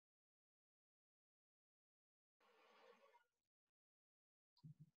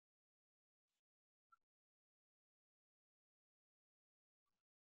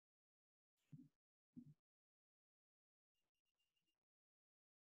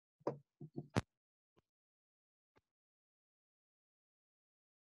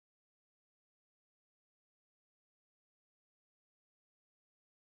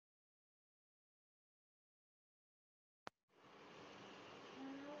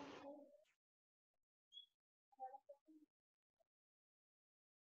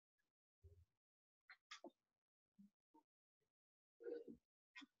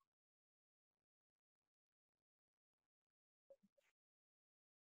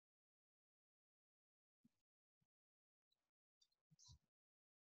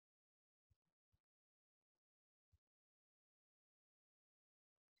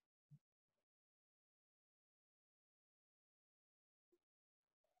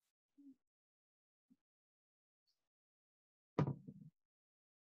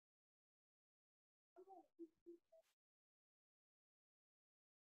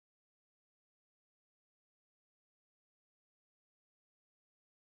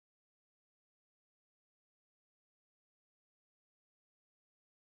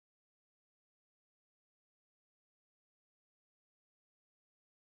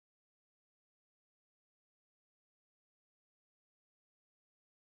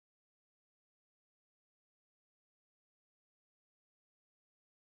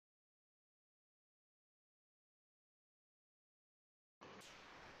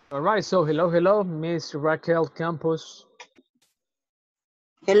All right, so hello, Miss Raquel Campos.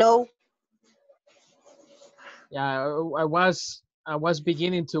 Hello. Yeah, I was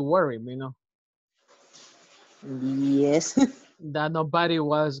beginning to worry, Yes. that nobody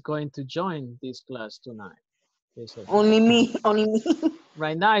was going to join this class tonight. Only me. Only me.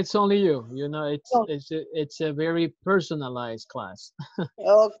 Right now, it's only you. Oh, It's a very personalized class,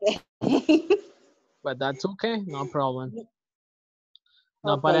 okay. but that's okay, no problem.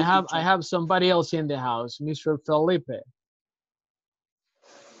 No, but Okay, I teacher. have somebody else in the house, Mr. Felipe.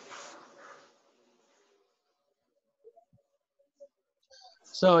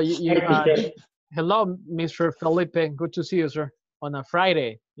 So hello, Mr. Felipe. Good to see you, sir. On a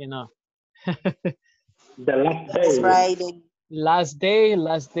Friday, The last It's day. Friday. last day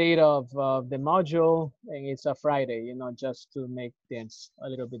of the module, and it's a Friday, just to make things a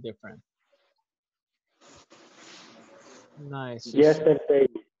little bit different. Nice. Yesterday,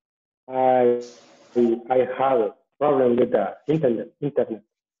 I I had a problem with the internet.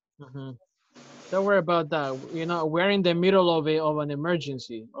 Mhm. Don't worry about that. We're in the middle of an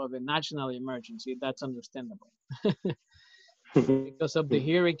emergency, of a national emergency. That's understandable because of the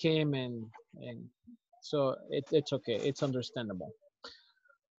hurricane, and so it's okay. It's understandable.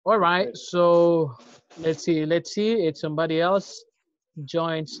 All right. So let's see. If somebody else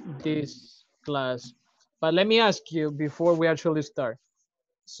joins this class. But let me ask you before we actually start.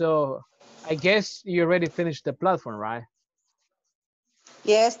 So I guess you already finished the platform, right?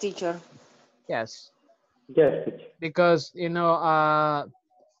 Yes, teacher. Yes. Yes, teacher. Because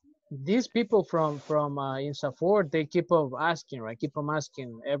these people from INSAFORP, they keep on asking, right? Keep on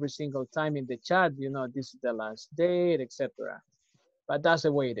asking every single time in the chat, this is the last date, etc. But that's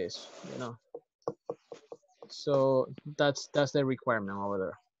the way it is. So that's the requirement over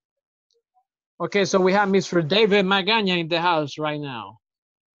there. Okay, so we have Mr. David Magaña in the house right now.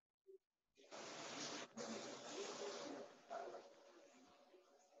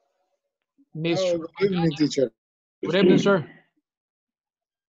 Mr. Oh, good evening, teacher. Good evening, sir.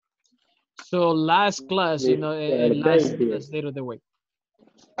 So last class, Mr. last David. date of the week.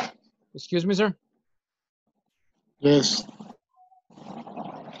 Excuse me, sir. Yes.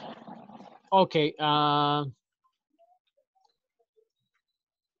 Okay.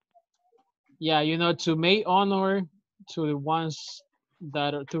 Yeah, to make honor to the ones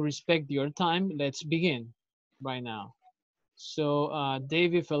that are to respect your time, let's begin right now. So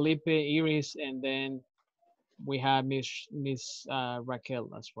David, Felipe, Iris, and then we have Miss Raquel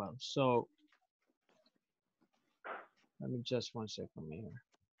as well. So let me just 1 second here.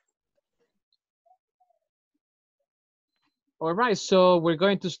 All right, so we're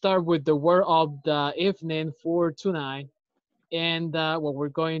going to start with the word of the evening for tonight. And what we're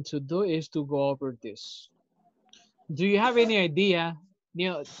going to do is to go over this. Do you have any idea,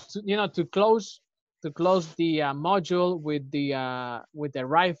 to close the module with the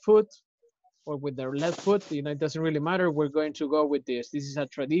right foot or with the left foot? It doesn't really matter. We're going to go with this. This is a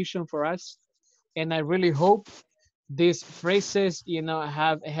tradition for us. And I really hope these phrases,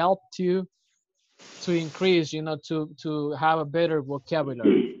 have helped you to increase, to have a better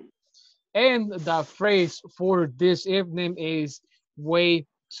vocabulary. And the phrase for this evening is way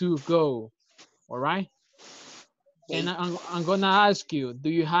to go. All right. And I'm gonna ask you, do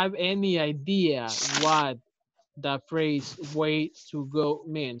you have any idea what the phrase way to go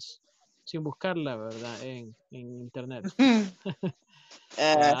means? sin buscarla, ¿verdad? En internet. Uh,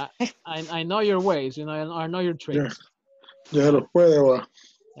 Yeah, I know your ways, you know, I know your Ya, tricks. ya los puede, va.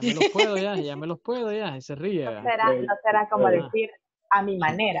 Ya me los puedo, ya me los puedo, ya. Y se ríe. No ¿verdad? será, no será como Ajá. decir a mi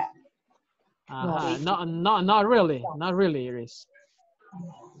manera. Ajá. No, not really, Iris.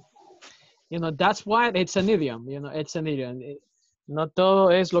 You know, that's why it's an idiom, you know, it's an idiom. No todo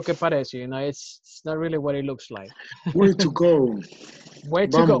es lo que parece, you know, it's not really what it looks like. Way to go. Way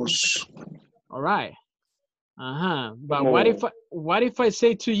to go. Vamos. All right. Uh-huh. But what if I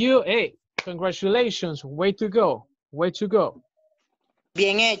say to you, hey, congratulations, way to go, way to go.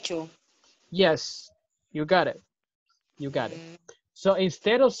 bien hecho. Yes, you got it. You got it. So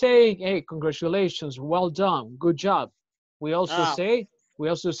instead of saying, hey, congratulations, well done, good job, we also say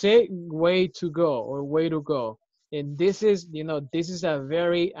way to go or way to go. And this is, you know, this is a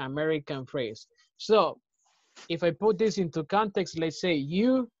very American phrase. So if I put this into context, let's say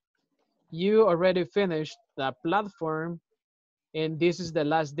you already finished the platform and this is the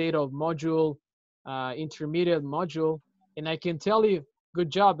last date of module, intermediate module, and I can tell you, good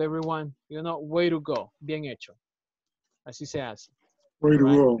job, everyone, you know, way to go, bien hecho. Así se hace. Way to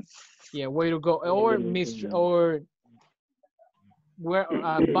Right? go. Yeah, way to go. Or Mr.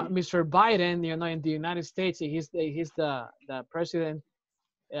 Biden, you know, in the United States, he's the president.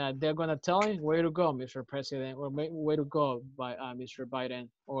 They're gonna tell him, way to go, Mr. President, or way to go by Mr. Biden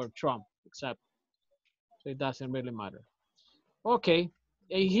or Trump, except. So it doesn't really matter. Okay,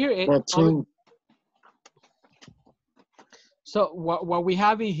 here it. So what we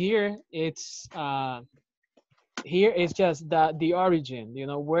have in here, it's here is just the origin, you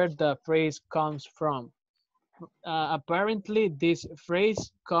know, where the phrase comes from. Apparently, this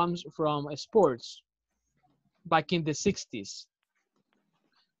phrase comes from sports back in the 60s.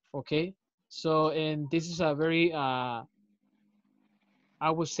 Okay, so and this is a very, I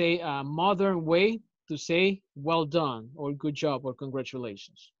would say, a modern way to say well done or good job or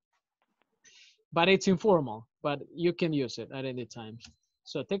congratulations. But it's informal, but you can use it at any time.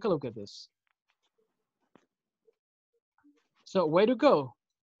 So take a look at this. So way to go.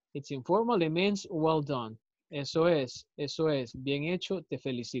 It's informal, it means well done. Eso es, bien hecho, te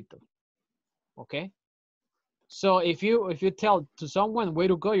felicito. Okay? So if you tell to someone way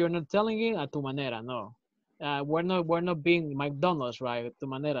to go, you're not telling it a tu manera, no. We're not being McDonald's, right? Tu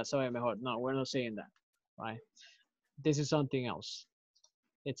manera sabe mejor. No, we're not saying that, right? This is something else.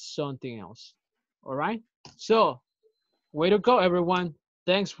 It's something else. All right? So, way to go, everyone.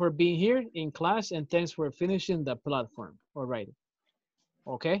 Thanks for being here in class and thanks for finishing the platform. All right.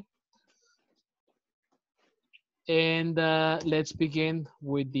 Okay? And let's begin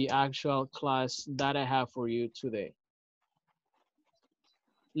with the actual class that I have for you today.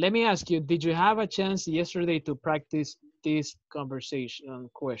 Let me ask you, did you have a chance yesterday to practice these conversation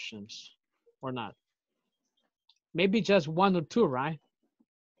questions or not? Maybe just one or two, right?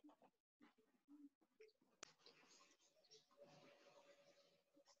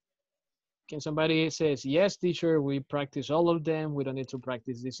 Can somebody says, yes, teacher, we practice all of them. We don't need to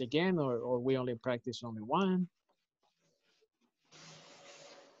practice this again, or we only practice only one.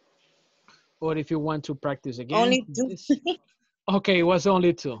 Or if you want to practice again. Only two. Okay, it was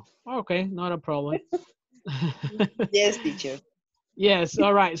only two. Okay, not a problem. Yes, teacher. Yes,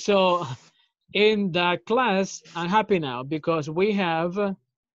 all right. So in the class, I'm happy now because we have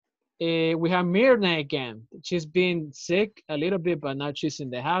Mirna again. She's been sick a little bit, but now she's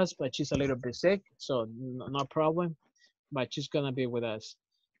in the house, but she's a little bit sick, so no problem. But she's gonna be with us.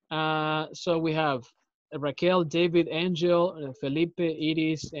 So we have Raquel, David, Angel, Felipe,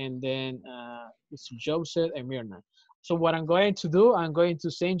 Iris, and then Mr. Joseph and Mirna. So what I'm going to do, I'm going to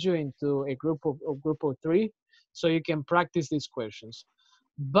send you into a group of three, so you can practice these questions.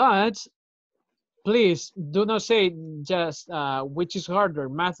 But please do not say just which is harder,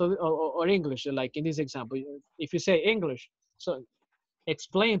 math or English, like in this example. If you say English, so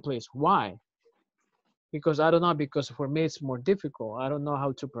explain please why. Because I don't know, because for me it's more difficult. I don't know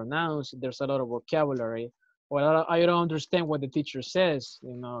how to pronounce. There's a lot of vocabulary. Or I don't understand what the teacher says.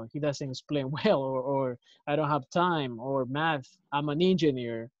 You know, he doesn't explain well, or I don't have time, or math, I'm an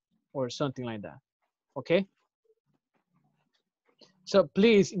engineer, or something like that. Okay? So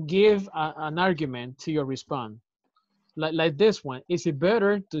please give an argument to your response. Like this one, is it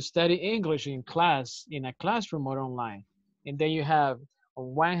better to study English in class, in a classroom or online? And then you have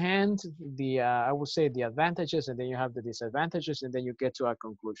on one hand, the I would say the advantages, and then you have the disadvantages, and then you get to a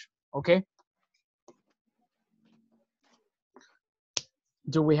conclusion, okay?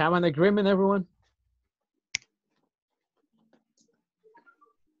 Do we have an agreement, everyone?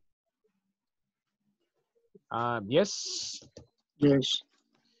 Yes? Yes.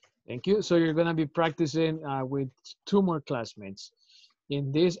 Thank you. So you're gonna be practicing with 2 more classmates.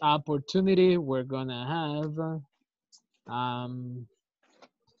 In this opportunity, we're gonna have,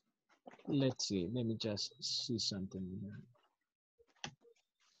 let's see, let me just see something here.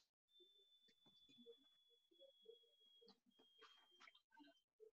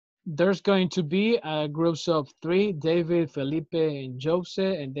 There's going to be groups of 3, David, Felipe, and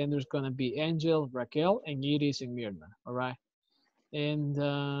Jose, and then there's gonna be Angel, Raquel, and Iris and Mirna, all right? And,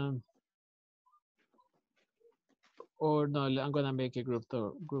 or no, I'm gonna make a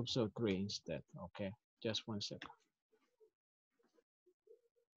groups of 3 instead, okay? Just 1 second.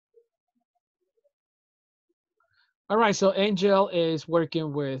 All right, so Angel is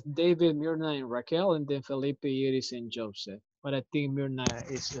working with David, Mirna, and Raquel, and then Felipe, Iris, and Joseph. But I think Mirna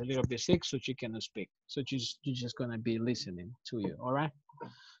is a little bit sick, so she cannot speak. So she's just gonna be listening to you, all right?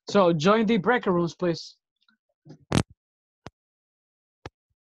 So join the breaker rooms, please.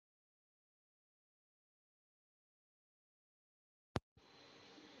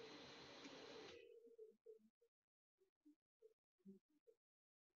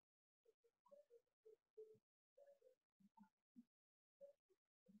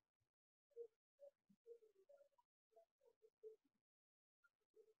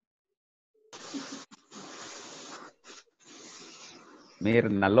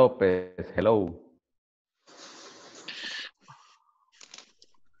 Mirna Lopez, hello.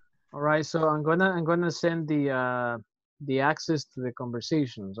 All right, so I'm gonna send the access to the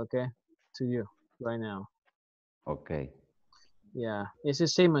conversations, okay, to you right now. Okay. Yeah, it's the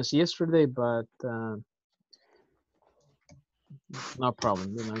same as yesterday, but no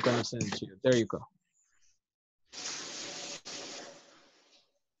problem. You know, I'm gonna send it to you. There you go.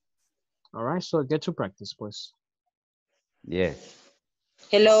 All right, so get to practice, please. Yes.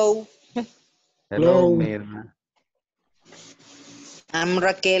 Hello, Hello, Hello. Mirna. I'm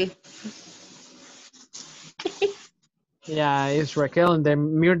Raquel. Yeah, it's Raquel, and then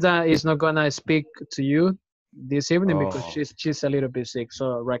Mirda is not gonna speak to you this evening because Oh, she's a little bit sick.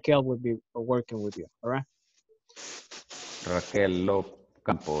 So Raquel will be working with you. All right. Raquel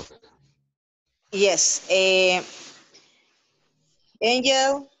Campos. Yes,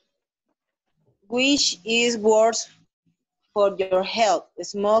 Angel, which is worse for your health,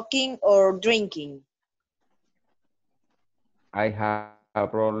 smoking or drinking? I have a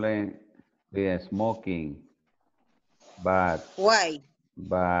problem with smoking, but Why?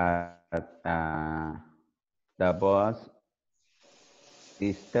 the boss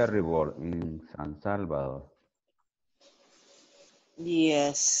is terrible in San Salvador.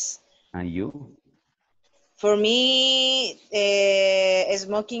 Yes. And you? For me,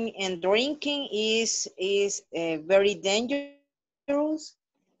 smoking and drinking is very dangerous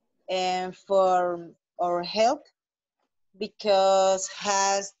for our health because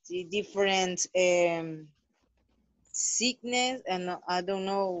has the different sickness and I don't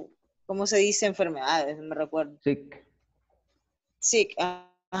know cómo se dice enfermedades, no me recuerdo. Sick. Sick.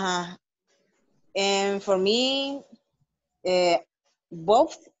 And for me, uh,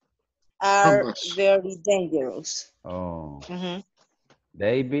 both are Ambas. very dangerous. Oh, Mhm.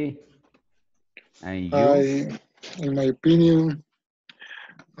 Davy, and you? In my opinion,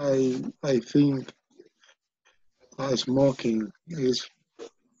 I think smoking is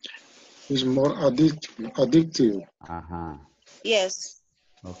more addictive. Uh-huh. Yes.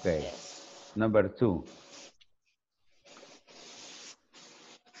 Okay. Yes. Number 2.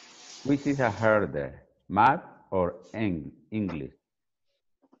 Which is a harder, math or English?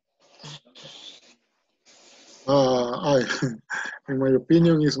 I, in my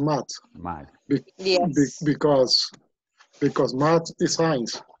opinion, is math Math. be, Yes. because math is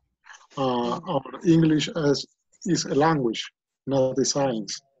science. Our English is a language, not a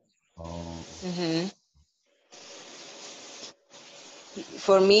science. Oh, Mm-hmm.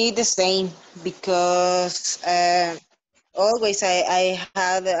 For me, the same because always I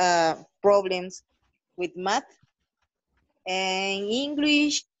had problems with math and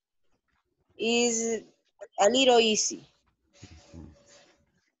English is a little easy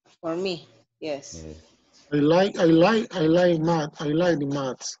for me. Yes. yes. I like math. I like the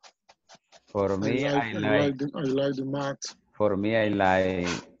math. For me, I like the math. for me, I like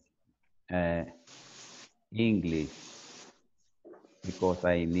uh, English because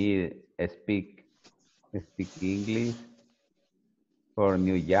I need speak English for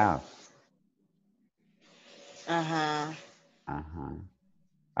new job. Uh-huh. Uh-huh.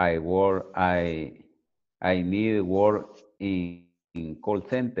 I need work in call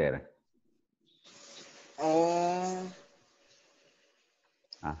center. Oh,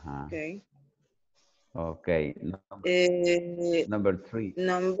 Uh-huh. okay. Okay. Uh, Number three.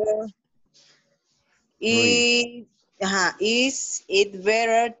 number Three. is it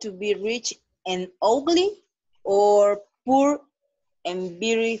better to be rich and ugly or poor and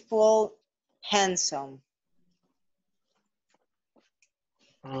beautiful, handsome?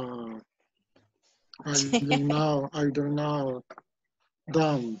 I don't know.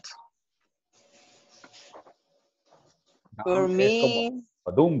 Don't. For Es como me,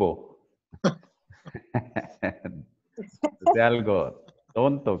 Dumbo. Es algo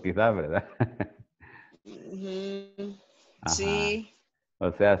tonto quizás, ¿verdad? ujú, Ajá. sí,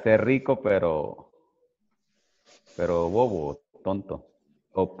 O sea, ser rico pero bobo, tonto.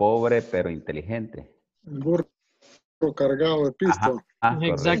 O pobre pero inteligente. Burro cargado de pisto. Ajá,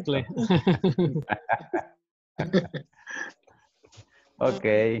 correcto. Exactly. Ok.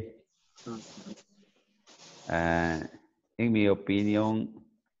 En mi opinión,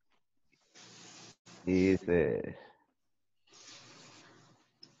 is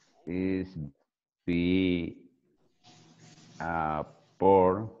be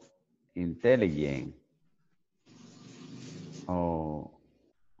poor intelligent. Oh,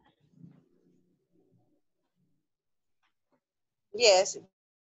 yes,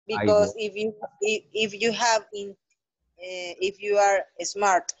 I because go. if you have if you are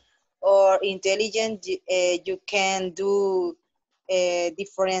smart or intelligent, you can do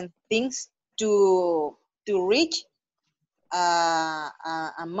different things to reach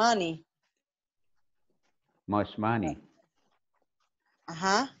money. Much money.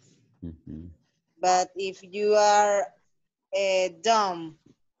 Uh-huh. Mhm. But if you are dumb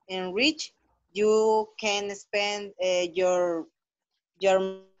and rich, you can spend your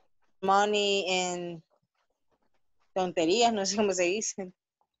money en tonterías, no sé cómo se dicen.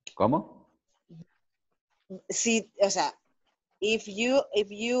 ¿Cómo? Sí, o sea, if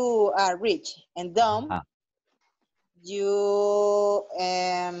you are rich and dumb, Ajá. you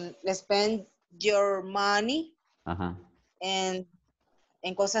spend your money Ajá. en,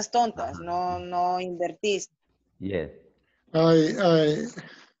 en cosas tontas, Ajá. no invertís. Yes.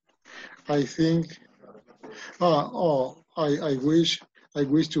 I think. I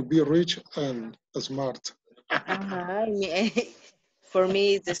wish to be rich and smart. Ajá, for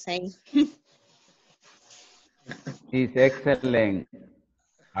me it's the same. It's excellent.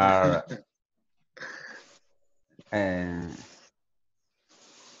 Are uh,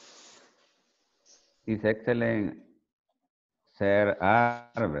 it's excellent ser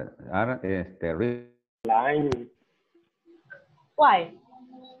rich. Line Why?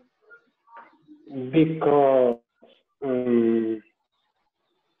 because um,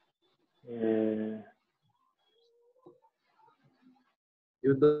 uh,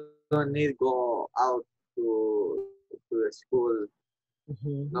 You don't need go out to the school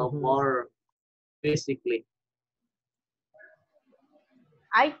Mhm, no mhm. more physically.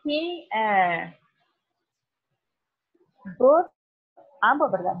 I think both,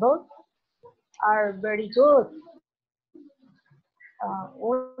 ambos, ¿verdad? Both are very good.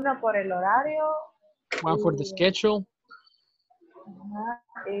 Uno por el horario One for the y, schedule, ajá,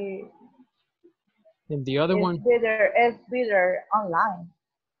 y and the other one, it's better online.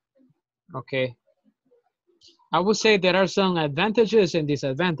 okay. I would say there are some advantages and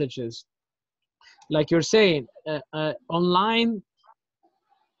disadvantages. Like you're saying, online,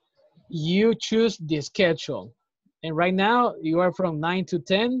 you choose the schedule. And right now, you are from 9 to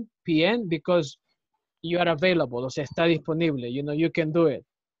 10 p.m. because you are available, o sea, está disponible, you know, you can do it.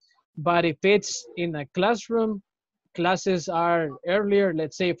 But if it's in a classroom, classes are earlier,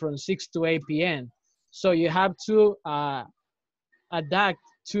 let's say from 6 to 8 p.m. So you have to adapt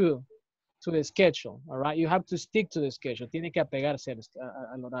to the schedule, all right? You have to stick to the schedule. Tiene que apegarse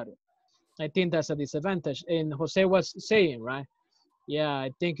al horario. I think that's a disadvantage. And Jose was saying, right? Yeah, I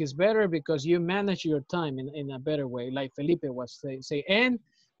think it's better because you manage your time in a better way, like Felipe was saying. And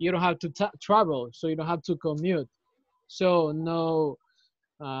you don't have to travel, so you don't have to commute. So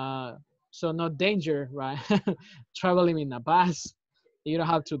uh, no danger, right? Traveling in a bus, you don't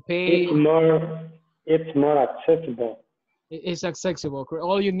have to it's pay. more it's more accessible. It's accessible.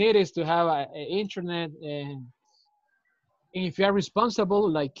 All you need is to have a internet, and if you are responsible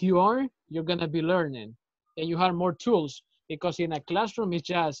like you are, you're gonna be learning, and you have more tools because in a classroom it's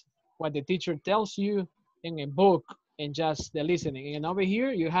just what the teacher tells you in a book and just the listening. And over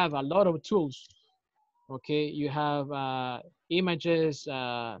here you have a lot of tools. Okay, you have images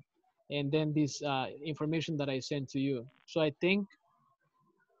and then this information that I sent to you. So I think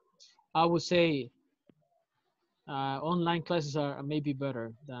I would say online classes are maybe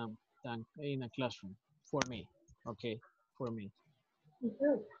better than in a classroom for me. Okay, for me.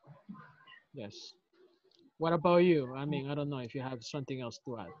 Mhm. Yes. What about you? I mean, I don't know if you have something else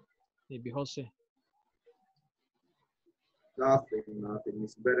to add. Maybe Jose. Nothing, nothing.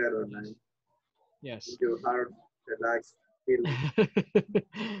 It's better online. Yes. You have relaxed feeling.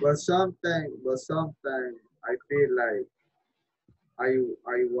 But sometimes I feel like I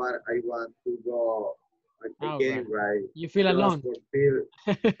want to go Out, again, right? right? You feel Just alone. for feel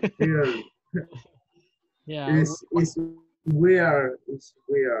Yeah. it's weird. It's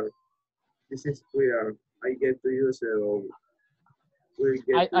weird. This is weird. I get to use it or we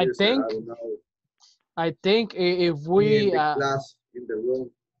get to I use it. think I don't know. if In we the class, in the room.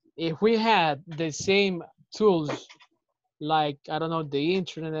 had the same tools like I don't know the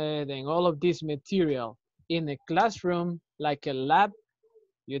internet and all of this material in a classroom like a lab,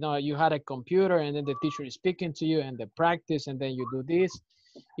 you know, you had a computer and then the teacher is speaking to you and the practice and then you do this,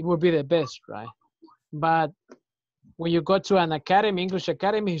 it would be the best, right? But when you go to an academy, English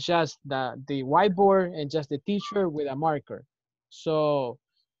academy, is just the whiteboard and just the teacher with a marker. So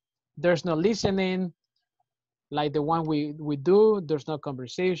there's no listening like the one we do. There's no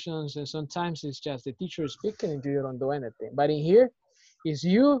conversations, and sometimes it's just the teacher speaking and you don't do anything. But in here, it's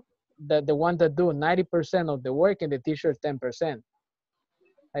you the one that do 90% of the work and the teacher 10%.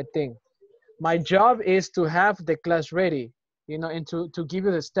 I think my job is to have the class ready, you know, and to give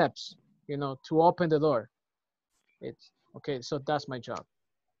you the steps, you know, to open the door. It's okay. So that's my job.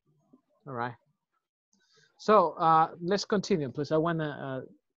 All right. So let's continue, please. I wanna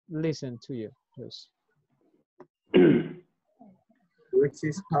listen to you, please. Which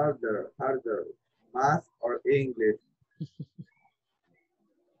is harder, math or English?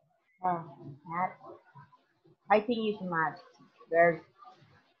 Math. I think it's math. There's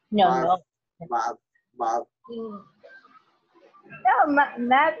no, Math, no. math. No,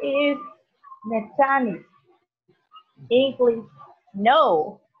 math is mechanic. English,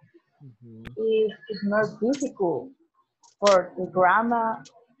 no. Mhm. It's more difficult for the grammar,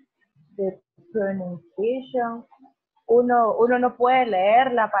 the pronunciation. Uno no puede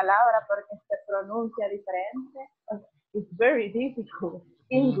leer la palabra porque se pronuncia diferente. It's very difficult.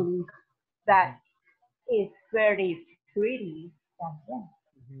 English, that is very pretty también.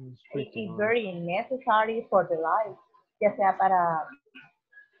 It's It freaking is hard. very necessary for the life, ya sea para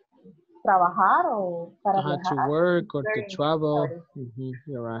trabajar o para To viajar. work It's or to very travel. necessary.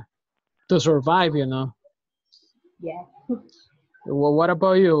 You're right. To survive, you know. Yes. Well, what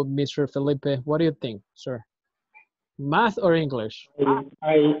about you, Mr. Felipe? What do you think, sir? Math or English?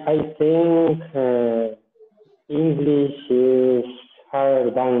 I think English is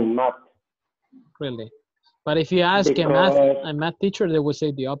harder than math Really? But if you ask because a math teacher, they would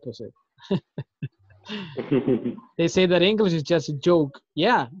say the opposite. They say that English is just a joke.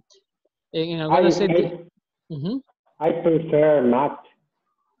 Yeah. And I'm gonna say this. I prefer math.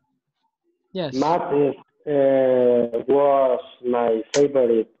 Yes. Math is was my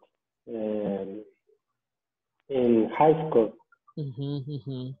favorite in high school.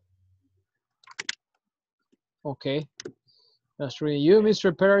 Okay. That's really you,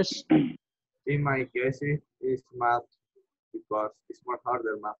 Mr. Paris. In my case, it's math because it's more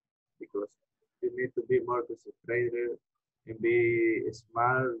harder math because you need to be more concentrated and be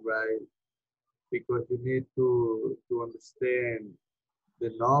smart, right? Because you need to understand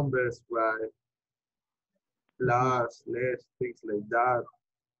the numbers, right? Plus, less, things like that,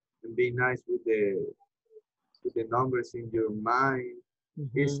 and be nice with the numbers in your mind.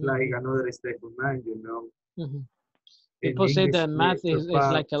 It's like another state of mind, you know. In People say English, that math is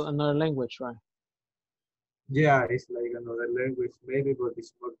part, like another language, right? yeah, it's like another language maybe, but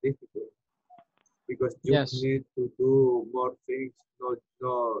it's more difficult because you Yes. need to do more things, not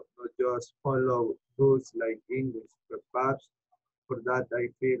just follow rules like English. But perhaps for that, I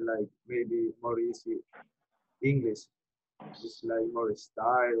feel like maybe more easy English. It's like more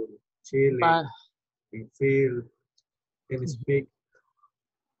style, chilling, But and feel, and speak.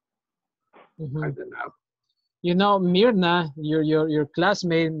 I don't know. you know, Mirna, your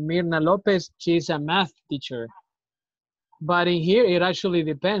classmate, Mirna Lopez, she's a math teacher. But in here, it actually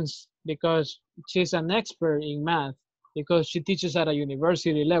depends because she's an expert in math because she teaches at a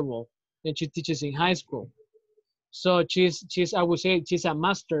university level and she teaches in high school. So she's I would say she's a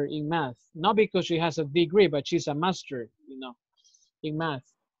master in math, not because she has a degree, but she's a master, you know, in math.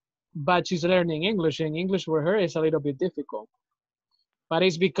 But she's learning English, and English for her is a little bit difficult. But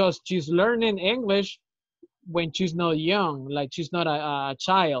it's because she's learning English when she's not young, like she's not a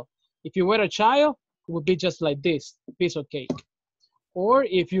child. If you were a child, it would be just like this, piece of cake. Or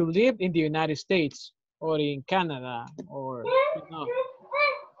if you live in the United States or in Canada, or you know.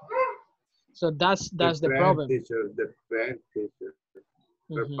 So that's the Friend problem. teacher, the friend teacher.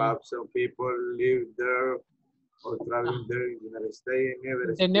 Perhaps some people live there or traveling there in the United States and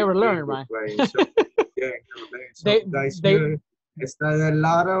never They never speak learn, English, right? right? So, yeah, no, some They guys they here study a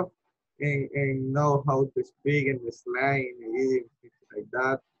lot of and know how to speak and the slang and eating things like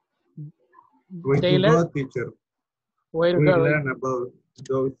that. Way they to learn. go, teacher. Way to We go. learn about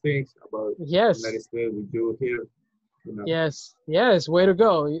those things about Yes. United States with you here. You know. Yes, yes, way to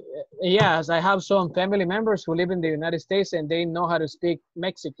go. Yes, I have some family members who live in the United States and they know how to speak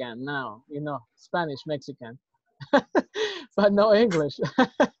Mexican now, you know, Spanish, Mexican, but no English.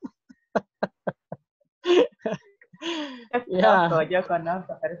 Yeah, Yo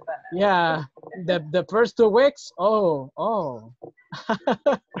conozco personas. yeah. The first 2 weeks, oh.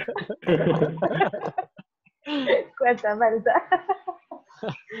 Cuéntame, ¿verdad?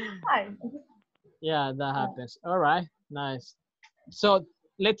 Ay, Yeah, that happens. All right, nice. So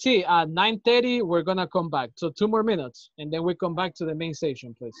let's see, at 9:30, we're gonna come back. So 2 more minutes, and then we come back to the main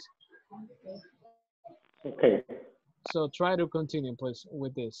station, please. Okay. So try to continue, please,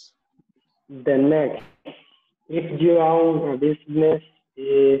 with this. The next, if you own a business,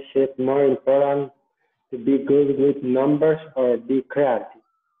 is it more important to be good with numbers or be creative?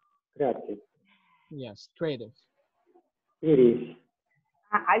 Creative. Yes, creative. It is.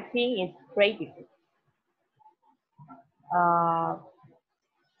 I think it's crazy.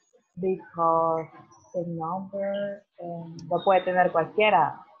 Because the number lo puede tener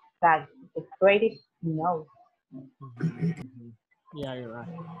cualquiera. O sea, it's creative, no. Yeah, you're right.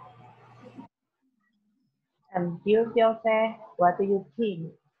 And you, Joseph, what do you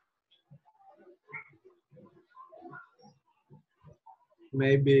think?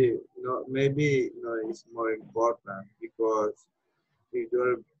 Maybe no, it's more important because if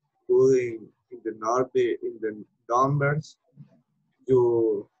you're putting in the numbers,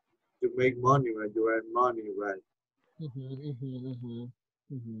 you make money, right? You earn money, right?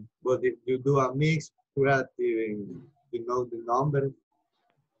 But if you do a mix creative and you know the numbers,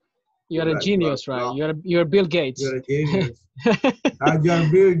 You're a like genius, right? You're Bill Gates. you're a genius. You're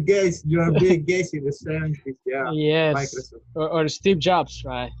Bill Gates. You're Bill Gates in the 70s, yeah. Yes, Microsoft or Steve Jobs,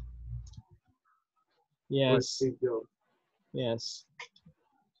 right? or Yes, Steve Jobs. yes,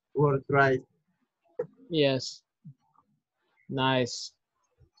 Work right. yes. Nice.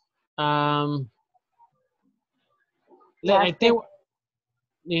 I What's think,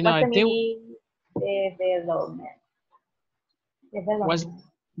 what's I the think meaning development? was Development.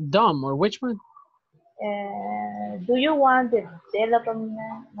 dumb, or which one? Do you want the development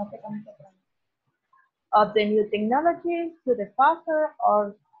of the new technology to the faster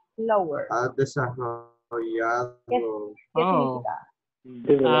or slower? Ha desarrollado. ¿Qué Oh, significa?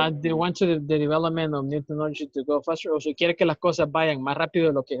 they want to the development of new technology to go faster, o si quiere que las cosas vayan más rápido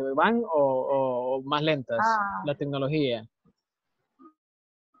de lo que van o más lentas, la tecnología.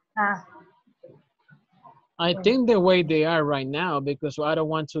 I think the way they are right now, because I don't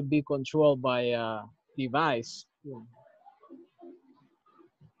want to be controlled by a device.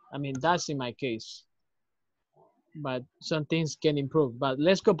 I mean, that's in my case. But some things can improve. But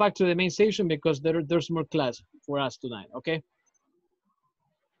let's go back to the main station because there's more class for us tonight, okay?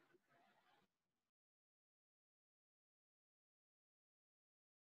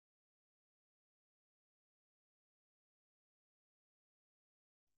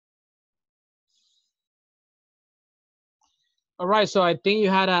 All right, so I think you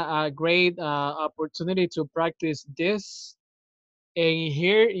had a great opportunity to practice this. And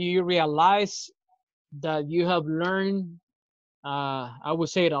here you realize that you have learned, I would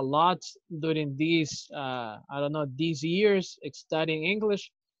say it a lot during these, I don't know, these years studying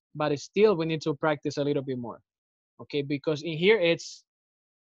English, but still we need to practice a little bit more, okay? Because in here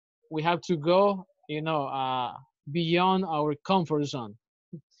we have to go, beyond our comfort zone.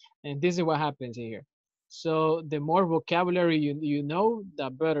 And this is what happens in here. So the more vocabulary you know, the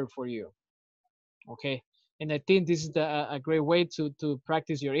better for you, okay? And I think this is a great way to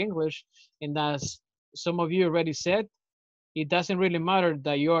practice your English. And as some of you already said, it doesn't really matter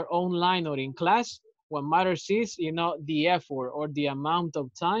that you're online or in class. What matters is, the effort or the amount of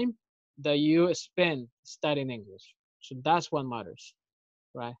time that you spend studying English. So that's what matters,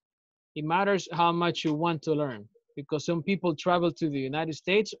 right? It matters how much you want to learn, because some people travel to the United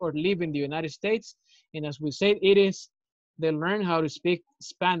States or live in the United States. And as we said, they learn how to speak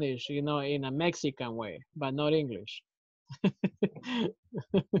Spanish, in a Mexican way, but not English.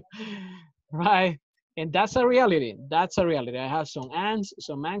 Right? And that's a reality. That's a reality. I have some aunts,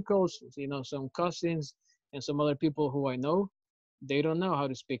 some uncles, some cousins, and some other people who I know. They don't know how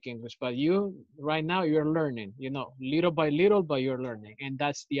to speak English, but you, right now, you're learning, little by little, but you're learning. And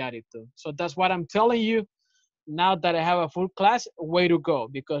that's the attitude. So that's what I'm telling you. now that I have a full class, way to go,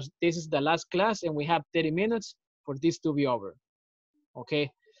 because this is the last class and we have 30 minutes for this to be over,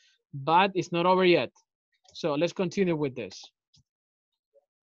 okay? But it's not over yet. So let's continue with this.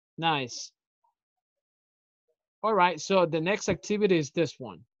 Nice. All right, so the next activity is this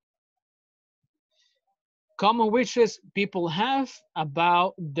one. Common wishes people have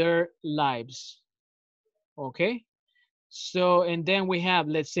about their lives, okay? So, and then we have,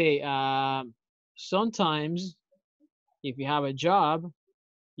 let's say, sometimes if you have a job,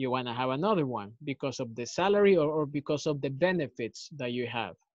 you want to have another one because of the salary or because of the benefits that you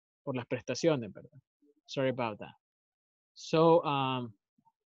have, por las prestaciones, ¿verdad? Sorry about that. So,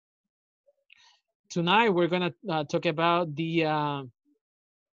 tonight we're going to talk about the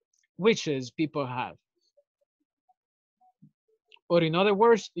wishes people have. Or in other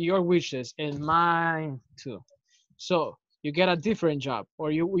words, your wishes and mine too. So you get a different job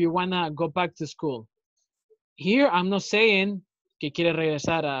or you want to go back to school. Here, I'm not saying que quiere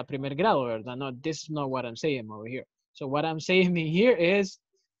regresar a primer grado, ¿verdad? No, this is not what I'm saying over here. So what I'm saying here is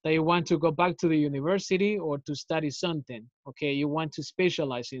that you want to go back to the university or to study something, okay? You want to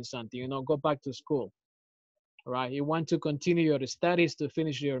specialize in something, you know, go back to school, right? You want to continue your studies to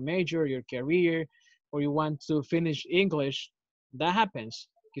finish your major, your career, or you want to finish English. That happens.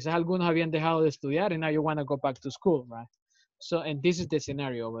 Quizás algunos habían dejado de estudiar and now you want to go back to school, right? So, and this is the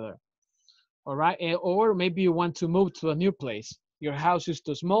scenario over there. All right, or maybe you want to move to a new place. Your house is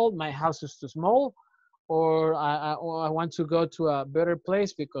too small, my house is too small, or I want to go to a better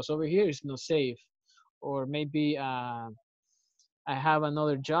place because over here is not safe. Or maybe I have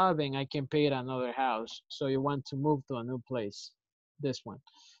another job and I can pay at another house. So you want to move to a new place, this one.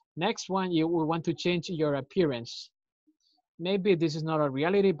 Next one, you will want to change your appearance. Maybe this is not a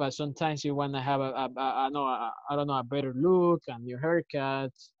reality, but sometimes you want to have I don't know, a better look, a new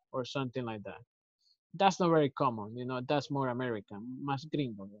haircut, or something like that. That's not very common, you know, that's more American, más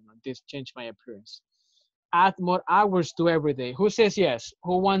gringo, you know, this change my appearance. Add more hours to every day. Who says yes?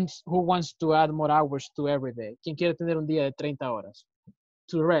 Who wants to add more hours to every day? ¿Quién quiere tener un día de 30 horas?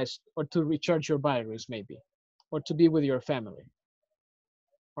 To rest or to recharge your batteries maybe, or to be with your family,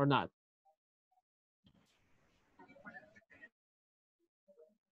 or not?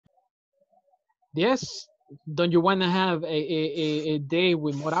 Yes? Don't you want to have a day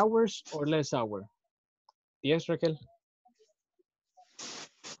with more hours or less hour? Yes, Raquel?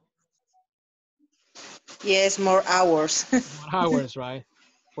 Yes, more hours. More hours, right?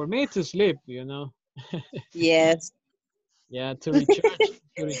 For me to sleep, you know. Yes. Yeah, to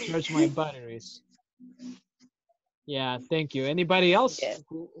recharge my batteries. Yeah, thank you. Anybody else Yes.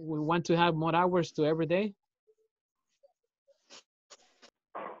 who want to have more hours to every day?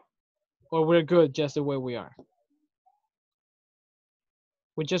 Or we're good just the way we are?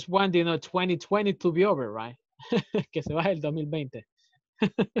 We just want, you know, 2020 to be over, right? Que se baje el 2020.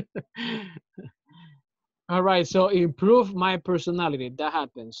 All right, so improve my personality. That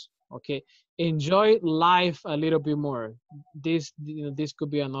happens. Okay, enjoy life a little bit more. This, you know, this could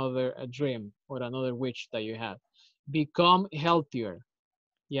be another dream or another wish that you have. Become healthier.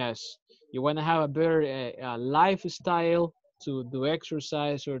 Yes, you want to have a better lifestyle, to do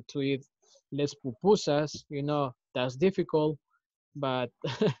exercise or to eat less pupusas. You know, that's difficult, but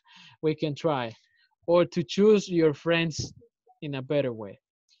we can try. Or to choose your friends in a better way.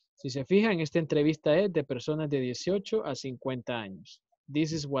 Si se fijan, esta entrevista es de personas de 18 a 50 años.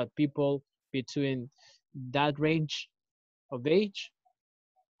 This is what people between that range of age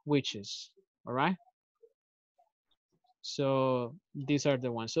wishes, all right? So these are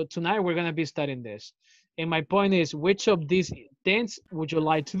the ones. So tonight we're gonna be studying this. And my point is, which of these things would you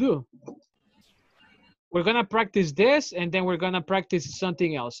like to do? We're gonna practice this and then we're gonna practice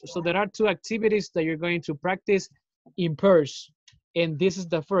something else. So there are two activities that you're going to practice in person. And this is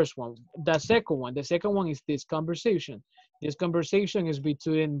the first one. The second one is this conversation. This conversation is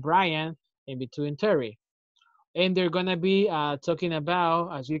between Brian and between Terry. And they're gonna be talking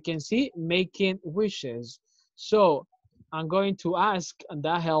about, as you can see, making wishes. So I'm going to ask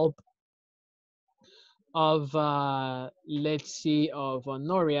the help of, let's see, of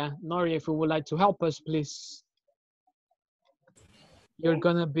Noria. Noria, if you would like to help us, please. You're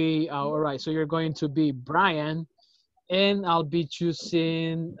gonna be, all right, so you're going to be Brian, and I'll be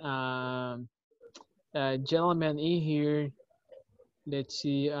choosing a gentleman in here. Let's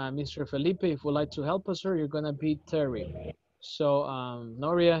see, Mr. Felipe, if you would like to help us, sir, you're gonna be Terry. So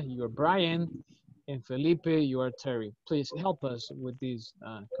Noria, you're Brian, and Felipe, you are Terry. Please help us with this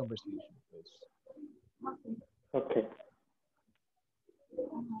conversation, please. Okay.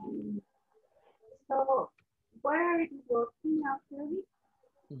 So, where are you working now, Terry?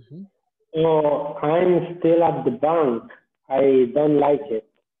 Oh, I'm still at the bank. I don't like it.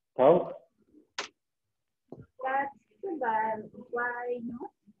 So, That's too bad. Why not?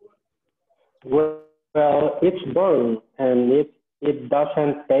 well, it's boring and it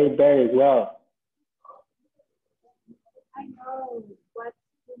doesn't pay very well. I know what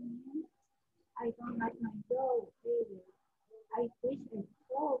you mean. I don't like my job either. I wish I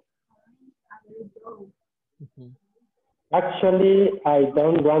could find another job. Mhm. Actually, I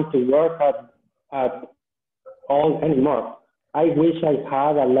don't want to work at all anymore. I wish I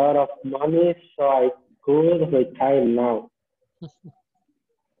had a lot of money so I could retire now.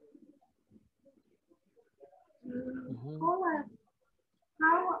 Mhm.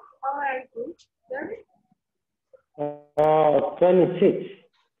 How old are you? 30? 26.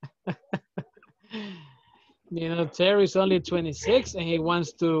 You know, Terry's only 26 and he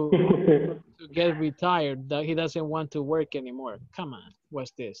wants to get retired. He doesn't want to work anymore. Come on,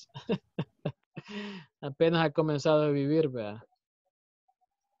 what's this? Apenas ha comenzado a vivir, ¿verdad?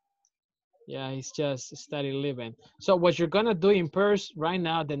 Yeah, he's just study living. So what you're gonna do in person right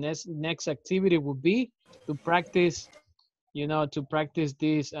now, the next activity will be to practice, you know, to practice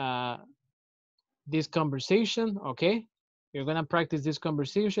this conversation, okay? You're gonna practice this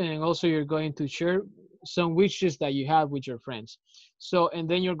conversation and also you're going to share some wishes that you have with your friends. So, and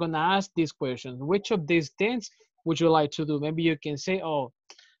then you're gonna ask these questions. Which of these things would you like to do? Maybe you can say, oh,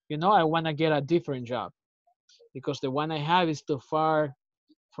 you know, I wanna get a different job because the one I have is too far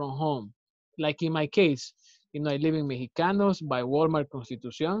from home. Like in my case, you know, I live in Mexicanos by Walmart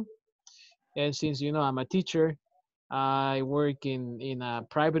Constitución. And since, you know, I'm a teacher, I work in a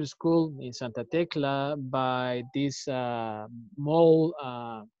private school in Santa Tecla by this mall,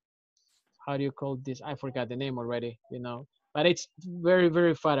 how do you call this? I forgot the name already, you know, but it's very,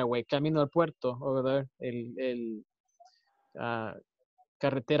 very far away. Camino al Puerto over there, uh,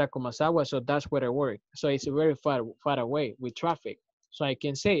 Carretera Comasagua, so that's where I work. So it's very far away with traffic. So I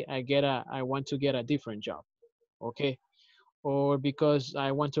can say I want to get a different job, okay? Or because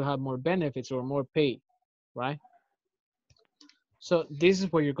I want to have more benefits or more pay, right? So this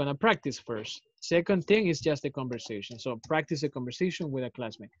is what you're gonna practice first. Second thing is just a conversation. So practice a conversation with a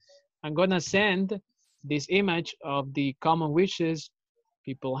classmate. I'm gonna send this image of the common wishes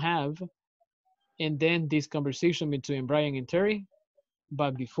people have, and then this conversation between Brian and Terry.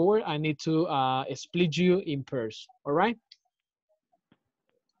 But before, I need to split you in pairs, all right?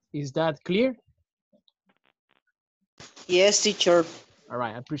 Is that clear? Yes, teacher. All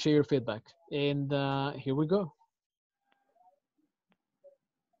right, I appreciate your feedback. And here we go.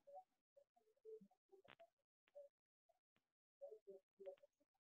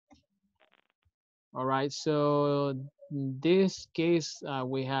 All right, so in this case,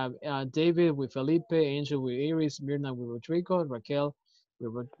 we have David with Felipe, Angel with Iris, Mirna with Rodrigo, Raquel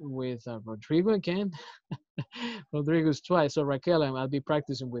with Rodrigo again. Rodrigo's twice, so Raquel, I'll be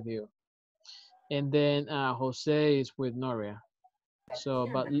practicing with you. And then Jose is with Noria. So,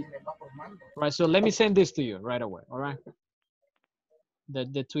 right, so let me send this to you right away, all right?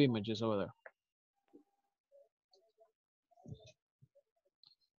 The two images over there.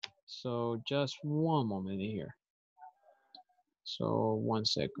 So just one moment here. So 1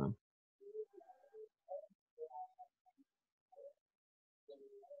 second.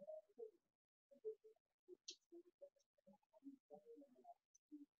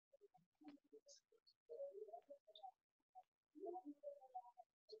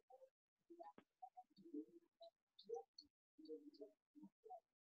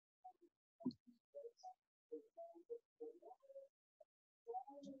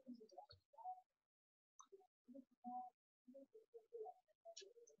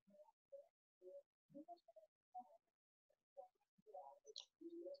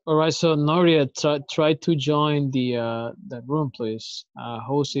 All right, so Noria, try to join the room, please.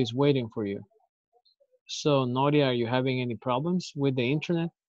 Jose is waiting for you. So Noria, are you having any problems with the internet?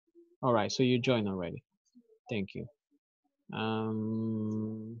 All right, so you joined already. Thank you.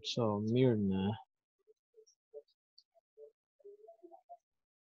 So Mirna.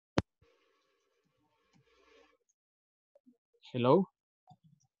 Hello?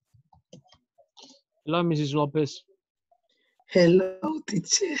 Hello, Mrs. Lopez. Hello,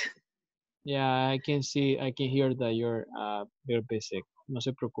 teacher. Yeah, I can hear that you're busy. No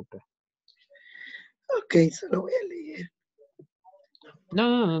se preocupe. Ok, solo voy a leer.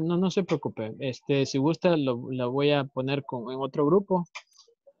 No se preocupe. Si gusta, lo voy a poner en otro grupo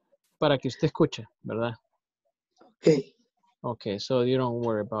para que usted escuche, ¿verdad? Ok. Okay, so you don't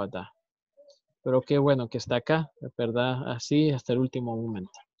worry about that. Pero qué bueno que está acá, ¿verdad? Así hasta el último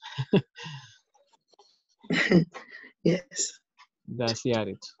momento. Yes. That's the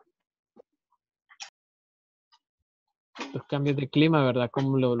attitude. Los cambios de clima, ¿verdad?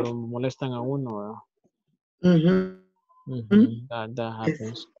 Cómo lo molestan a uno, ¿verdad? That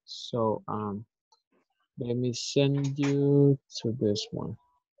happens. So, let me send you to this one.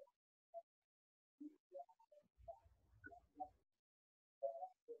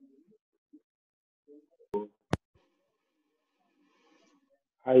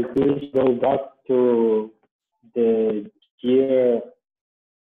 I wish go back to the year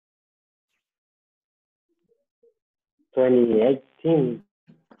 2018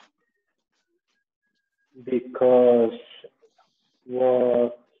 because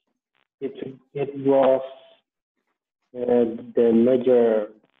was it was the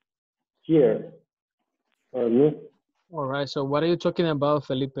major year for me. All right, so what are you talking about,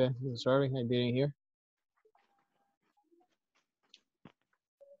 Felipe? I'm sorry, I didn't hear.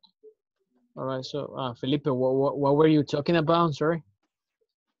 All right, so Felipe, what were you talking about? I'm sorry.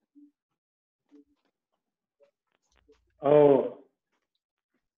 Oh,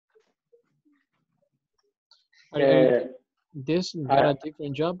 This got a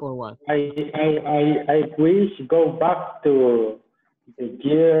different job or what? I wish go back to the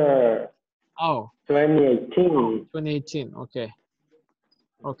year Oh, 2018. 2018. Okay.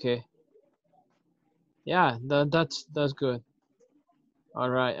 Okay. Yeah, that's good. All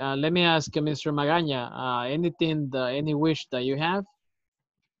right. Let me ask Mr. Magaña. Any wish that you have?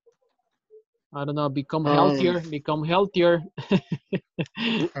 I don't know. Become healthier. Become healthier.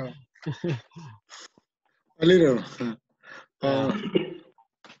 A little. Yeah.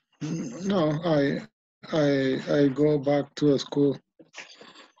 No, I go back to school.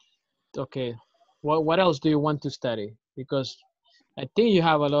 Okay. What else do you want to study? Because I think you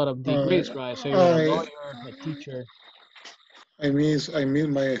have a lot of degrees, right? So you're a lawyer, a teacher. I miss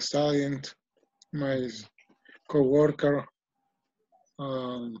my student, my co-worker.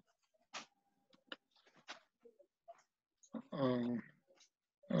 I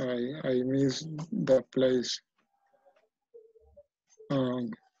miss the place.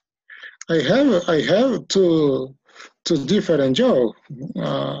 I have two different jobs.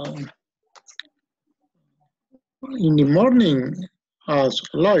 In the morning as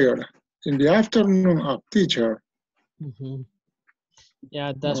lawyer, in the afternoon as teacher.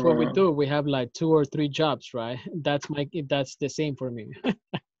 Yeah, that's what we do. We have like 2 or 3 jobs, right? That's the same for me.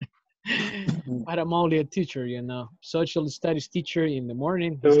 But I'm only a teacher, you know, social studies teacher in the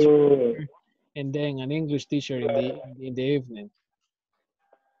morning, history, and then an English teacher in the evening.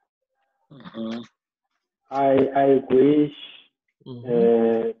 I wish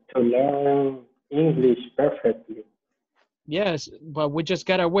to learn English perfectly. Yes, but we just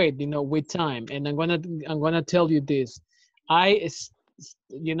gotta wait, you know, with time. And I'm gonna tell you this. I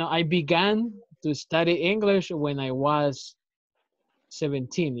began to study English when I was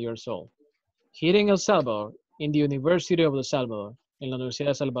 17 years old. Here in El Salvador, in the University of El Salvador, in la Universidad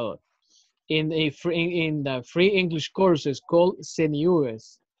de Salvador, in the free English courses called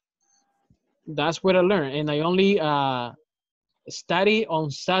CENIUS. That's what I learned, and I only study on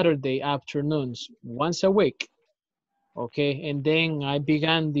Saturday afternoons once a week. Okay, and then I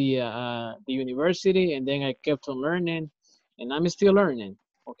began the university, and then I kept on learning, and I'm still learning.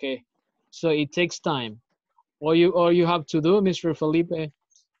 Okay, so it takes time. All you have to do, Mr. Felipe,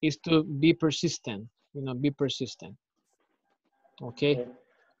 is to be persistent. You know, be persistent. Okay.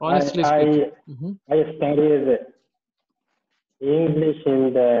 Honestly speaking. I studied English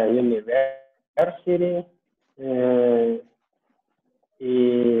in the university and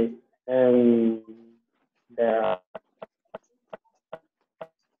the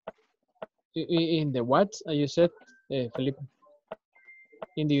In the what you said, Felipe?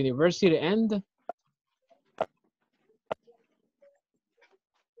 In the university and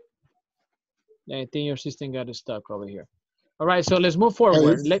I think your system got stuck over here. All right, so let's move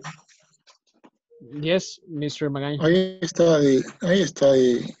forward. Yes, Mr. Magaña.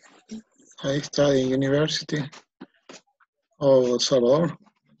 I study University of El Salvador.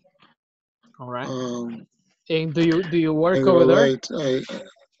 All right. And do you work over there?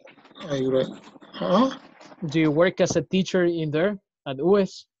 Do you work as a teacher in there at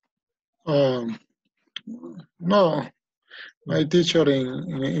US? No, I teacher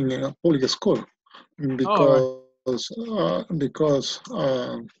in a public school because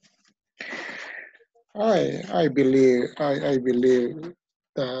I believe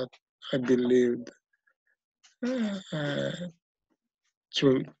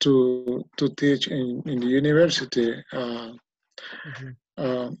to teach in the university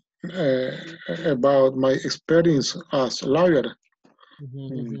about my experience as a lawyer.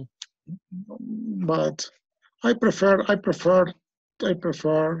 But I prefer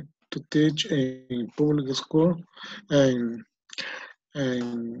to teach in public school and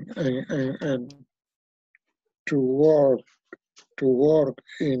and to work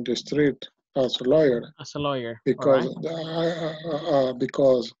in the street as a lawyer As a lawyer. because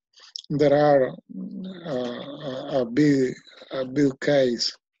because there are a big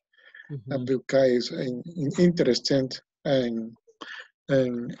case interesting and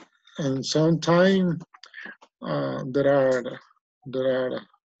and and sometimes there are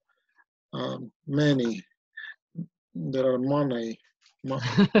many there are money.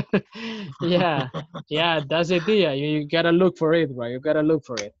 Yeah, yeah, that's the idea. You gotta look for it, right? You gotta look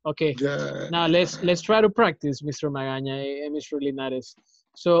for it. Okay. Yeah. Now let's try to practice, Mr. Magaña and Mr. Linares.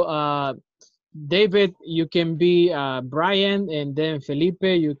 So David, you can be Brian, and then Felipe,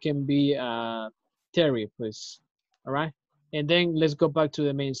 you can be Terry, please. All right. And then let's go back to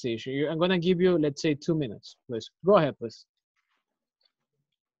the main station. I'm gonna give you, let's say, 2 minutes, please. Go ahead, please.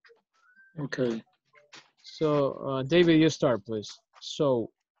 Okay. So David, you start, please. So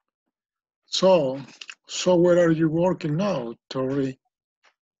where are you working now, Tori?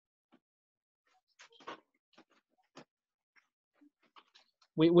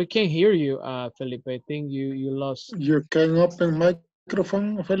 we can't hear you, Felipe. I think you lost. You can open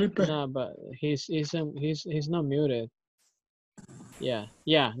microphone, Felipe. No, but he's not muted. Yeah,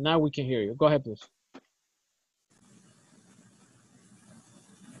 now we can hear you. Go ahead, please.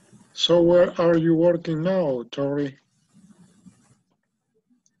 So where are you working now, Tori?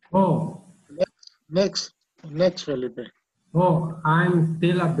 Oh, Next, Felipe. oh, I'm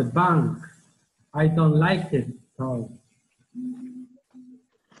still at the bank. I don't like it, so.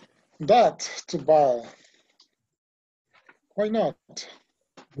 That's too bad. Why not?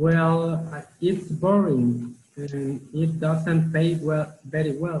 Well, it's boring and it doesn't pay well,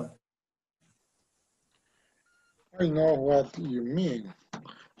 very well. I know what you mean.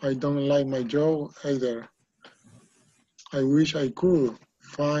 I don't like my job either. I wish I could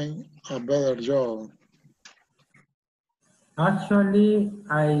find a better job. Actually,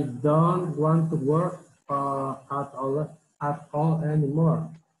 I don't want to work at all anymore.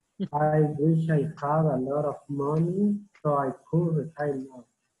 I wish I had a lot of money so I could retire now.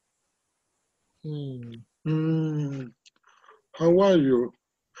 How are you?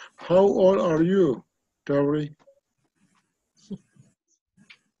 How old are you, Terry?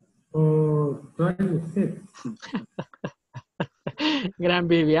 26. Gran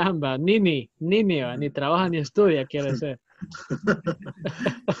Viviamba, Nini, ni trabaja ni estudia, quiere ser.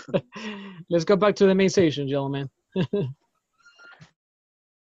 Let's go back to the main station, gentlemen.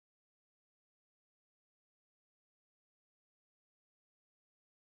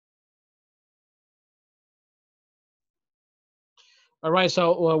 All right,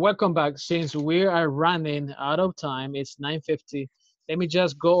 so welcome back. Since we are running out of time, it's 9:50. Let me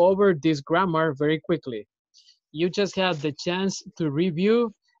just go over this grammar very quickly. You just had the chance to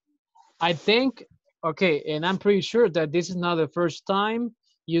review. I think, okay, and I'm pretty sure that this is not the first time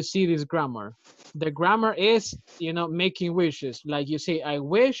you see this grammar. The grammar is, making wishes. Like you say, I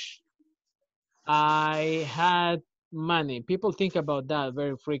wish I had money. People think about that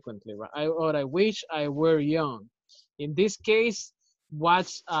very frequently, right? Or I wish I were young. In this case,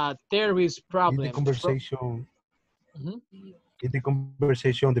 what's Terry's problem? In the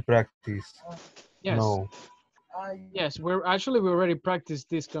conversation, the practice. Yes. No. Yes, we already practiced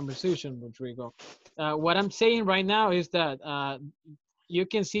this conversation, Rodrigo. What I'm saying right now is that you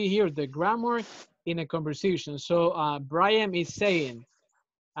can see here the grammar in a conversation. So Brian is saying,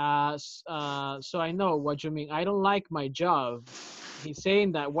 so I know what you mean. I don't like my job. He's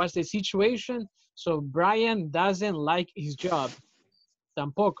saying that what's the situation? So Brian doesn't like his job.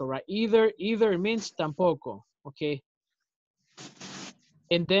 Tampoco, right? Either means tampoco, okay?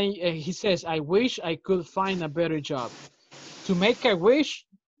 And then he says, I wish I could find a better job. To make a wish,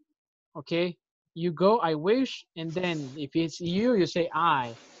 okay, you go, I wish, and then if it's you, you say,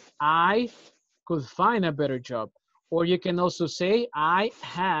 I could find a better job. Or you can also say, I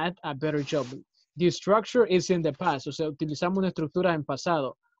had a better job. The structure is in the past, o sea, utilizamos una estructura en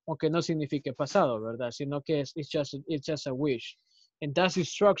pasado, aunque no signifique pasado, ¿verdad? Sino que it's just a wish. And that's the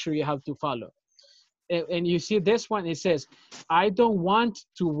structure you have to follow. And you see this one, it says, I don't want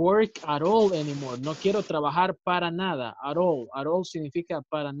to work at all anymore. No quiero trabajar para nada. At all. At all significa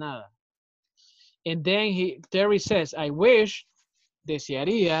para nada. And then Terry says, I wish,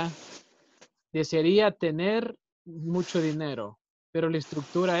 desearía tener mucho dinero. Pero la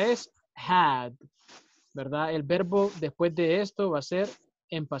estructura es had, ¿verdad? El verbo después de esto va a ser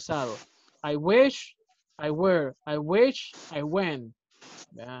en pasado. I wish, I were. I wish, I went.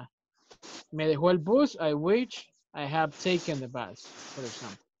 ¿Verdad? Me dejó el bus, I wish I have taken the bus, for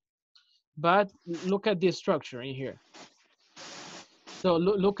example. But look at this structure in here. So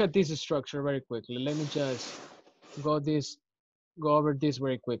look at this structure very quickly. Let me just go over this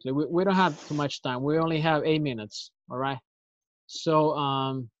very quickly. We don't have too much time. We only have 8 minutes. All right.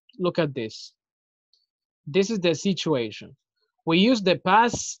 So look at this. This is the situation. We use the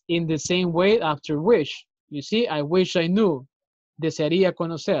past in the same way after wish. You see, I wish I knew. Desearía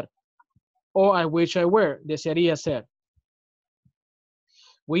conocer. Or I wish I were. Desearía ser.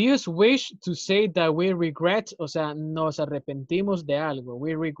 We use wish to say that we regret, o sea, nos arrepentimos de algo.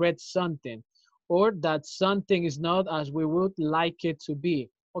 We regret something. Or that something is not as we would like it to be.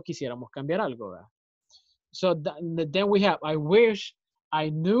 O quisiéramos cambiar algo, ¿verdad? So then we have, I wish I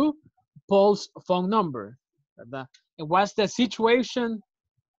knew Paul's phone number, ¿verdad? And what's the situation?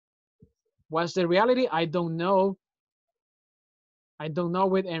 What's the reality? I don't know. I don't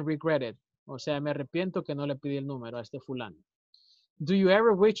know it and regret it. O sea, me arrepiento que no le pedí el número a este fulano. Do you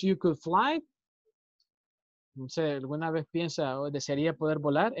ever wish you could fly? No sé, alguna vez piensa o desearía poder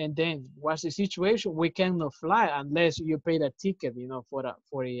volar. And then what's the situation? We cannot fly unless you paid a ticket, you know, for a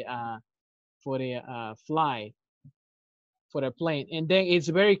fly, for a plane. And then it's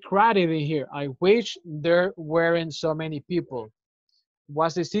very crowded in here. I wish there weren't so many people.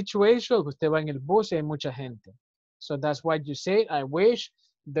 What's the situation? Usted va en el bus y hay mucha gente. So that's what you say. I wish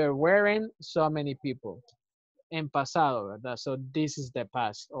there weren't so many people. En pasado, ¿verdad? So this is the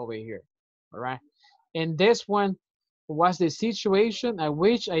past over here. All right. And this one was the situation. I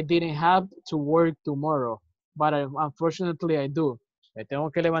wish I didn't have to work tomorrow, but unfortunately I do. Me tengo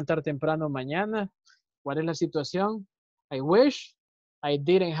que levantar temprano mañana. ¿Cuál es la situación? I wish I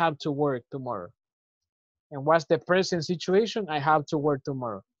didn't have to work tomorrow. And what's the present situation? I have to work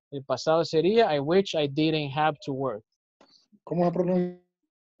tomorrow. El pasado sería, I wish I didn't have to work. ¿Cómo se pronuncia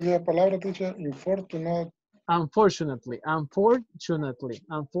la palabra, teacher? Infortunate. Unfortunately, unfortunately,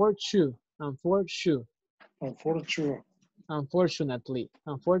 unfortunately, unfortunately, Unfortunate. unfortunately,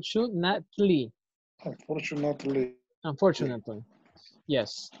 unfortunately, Unfortunately. unfortunately.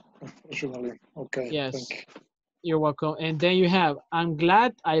 Yes. Unfortunately. Okay. Yes. Thank you. You're welcome. And then you have, I'm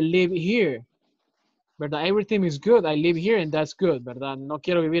glad I live here. ¿Verdad? Everything is good. I live here and that's good, ¿verdad? No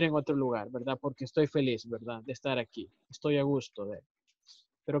quiero vivir en otro lugar, ¿verdad? Porque estoy feliz, ¿verdad? De estar aquí. Estoy a gusto de.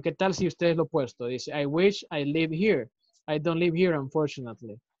 Pero ¿qué tal si usted es lo opuesto? Dice, I wish I live here. I don't live here,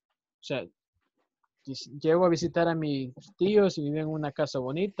 unfortunately. O sea, llego a visitar a mis tíos y viven en una casa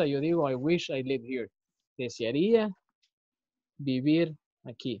bonita. Yo digo, I wish I live here. Desearía vivir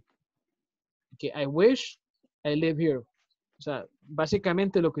aquí. Okay, I wish I live here. O sea,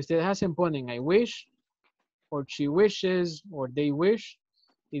 básicamente lo que ustedes hacen ponen I wish, or she wishes, or they wish,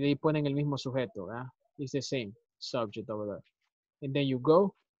 y de ahí ponen el mismo sujeto, ¿verdad? It's the same subject over there. And then you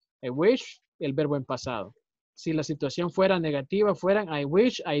go, I wish, el verbo en pasado. Si la situación fuera negativa, fueran I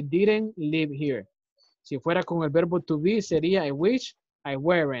wish I didn't live here. Si fuera con el verbo to be, sería I wish I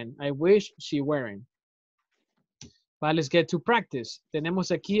weren't. I wish she weren't. But let's get to practice.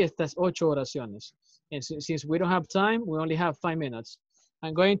 Tenemos aquí estas 8 oraciones. And since we don't have time, we only have 5 minutes.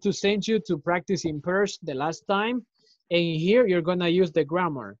 I'm going to send you to practice in pairs the last time. And here you're going to use the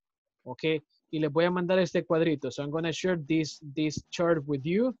grammar. Okay? Y les voy a mandar este cuadrito. So I'm going to share this chart with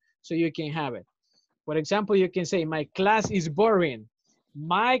you so you can have it. For example, you can say, my class is boring.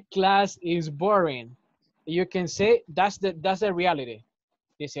 My class is boring. You can say, that's the reality.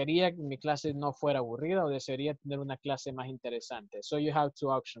 Desearía que mi clase no fuera aburrida o desearía tener una clase más interesante. So you have 2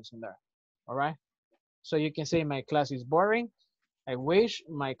 options in there. All right? So you can say, my class is boring. I wish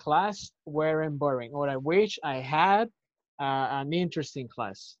my class weren't boring. Or I wish I had an interesting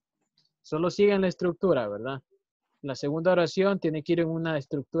class. Solo sigan la estructura, ¿verdad? La segunda oración tiene que ir en una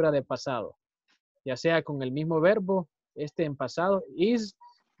estructura de pasado. Ya sea con el mismo verbo, este en pasado, is,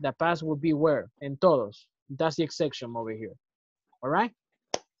 the past would be were, en todos. That's the exception over here. All right?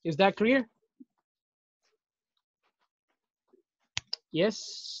 Is that clear?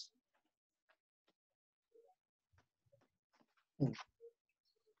 Yes?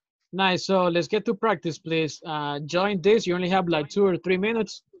 Nice, so let's get to practice, please. Join this, you only have like 2 or 3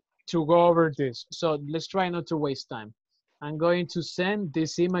 minutes to go over this. So let's try not to waste time. I'm going to send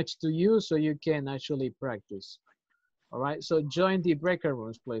this image to you so you can actually practice. All right, so join the breakout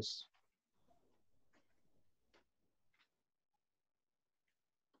rooms, please.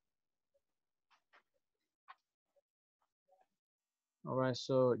 All right,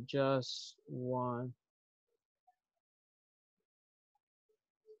 so just one.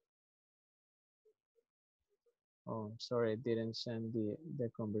 Oh, I'm sorry, I didn't send the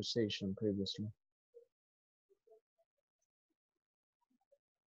conversation previously.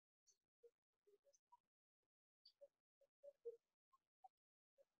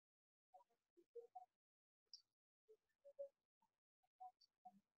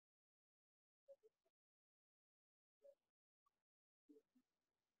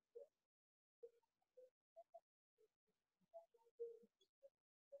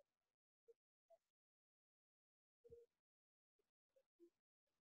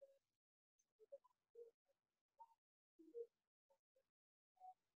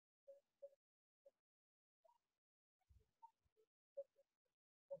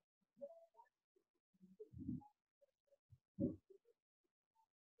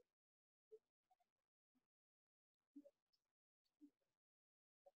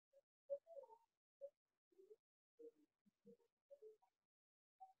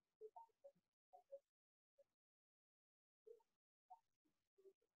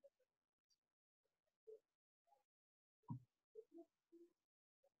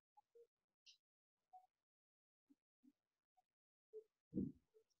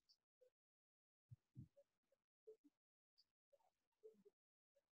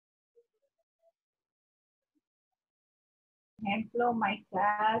 ejemplo, my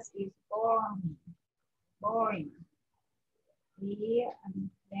class is boring. Y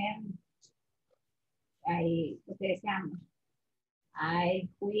then, lo que decíamos, I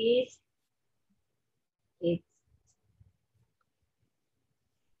wish it's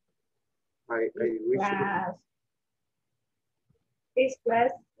I wish class. This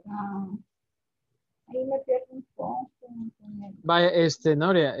class, ahí me pierdo un poco. Vaya,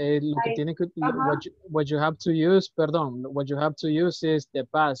 Noria, lo que Ay, tiene que, ajá. what you have to use, perdón, what you have to use is the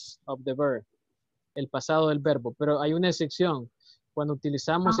past of the verb, el pasado del verbo, pero hay una excepción. Cuando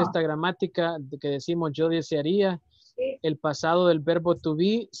utilizamos Ajá. esta gramática de que decimos yo desearía, Sí, el pasado del verbo to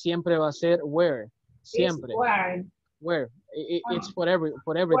be siempre va a ser where, it's siempre, where. where. It's Ajá. for everything.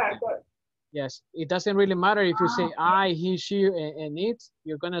 Where. Yes, it doesn't really matter if you say I, he, she, and it,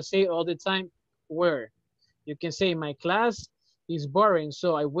 you're gonna say all the time where. You can say my class is boring,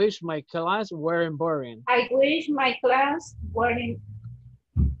 so I wish my class weren't boring. I wish my class weren't,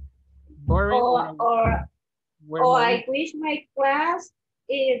 Boring or were more, I wish my class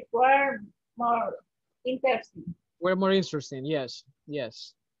it were more interesting. were more interesting. Yes,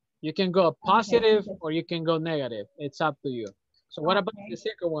 yes. You can go positive or you can go negative. It's up to you. So what about the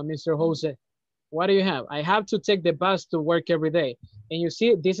second one, Mr. Jose? What do you have? I have to take the bus to work every day. And you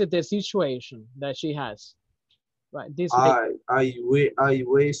see, this is the situation that she has. Right, this I wish I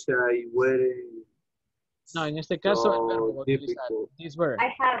weren't no, en este caso, el verbo so va a utilizar difficult. this verb.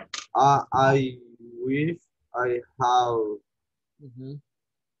 I have. I wish I have Mhm.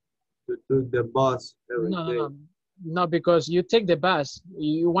 to do the bus every No, day. no, no, no, because you take the bus.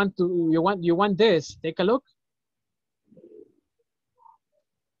 You want this. Take a look.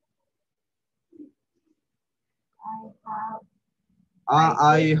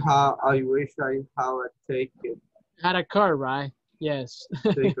 I wish I have a ticket. Had a car, right? Yes.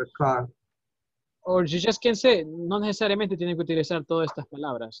 Take a car. Or you just can say, no necesariamente tienen que utilizar todas estas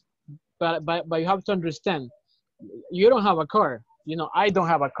palabras. But you have to understand, you don't have a car. You know, I don't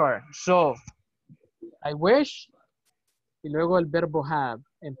have a car. So, I wish, y luego el verbo have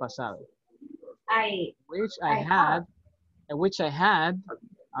en pasado. I Wish I had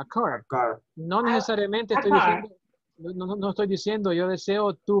a car. A car. No necesariamente estoy diciendo, no estoy diciendo yo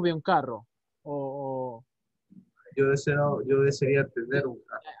deseo tuve un carro. O Yo desearía tener un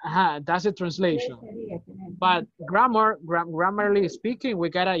carro. ajá, that's a translation. But grammarly speaking, we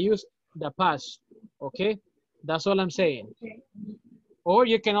gotta use the past. Okay, that's all I'm saying. Or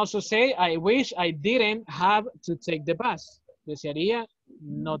you can also say, I wish I didn't have to take the bus. Desearía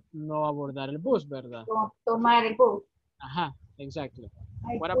no abordar el bus, ¿verdad? tomar el bus. Ajá, exactly.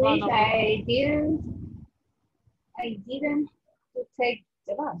 I What about wish I didn't to take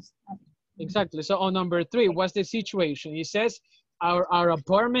the bus. Exactly. So on number 3, what's the situation? It says our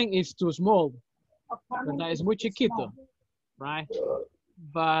apartment is too small. ¿Verdad? Es muy chiquito, right?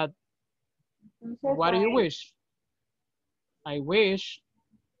 But what do you wish? I wish.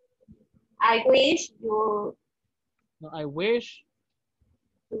 I wish you. No, I wish.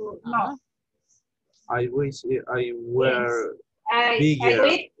 No. I wish I were I bigger.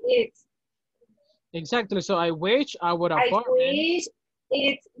 wish it's. Exactly. So I wish our apartment. I wish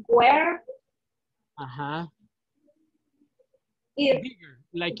it were. Uh-huh. Bigger.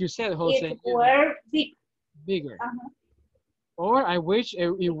 Like you said, Jose. It were big. Bigger. Or I wish it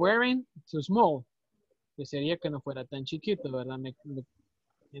weren't too small. Que sería que no fuera tan chiquito, ¿verdad?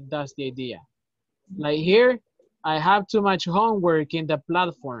 That's the idea. Like here, I have too much homework in the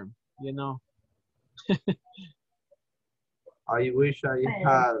platform, you know. I wish I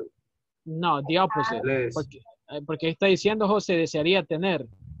had. No, the opposite. Porque está diciendo José, desearía tener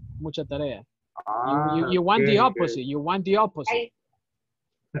mucha tarea. You want the opposite. You want the opposite.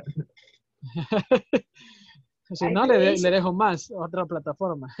 Si no, le dejo más, otra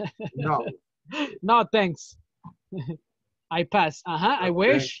plataforma. No. No, thanks. I pass. Ajá, I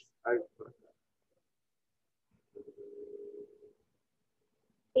wish.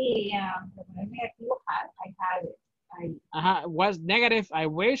 Y negativo, I had it. Ajá, was negative, I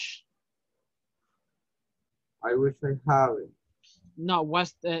wish. I wish I have it. No,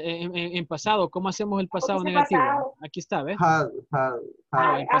 was en pasado. ¿Cómo hacemos el pasado negativo? Pasado. Aquí está, ¿ves? Had.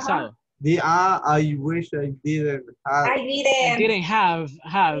 En pasado. I wish I didn't have. I didn't have.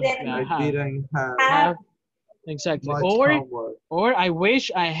 I didn't have. Exactly. Or I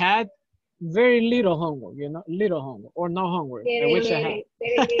wish I had very little homework, you know, little homework or no homework. I wish I had.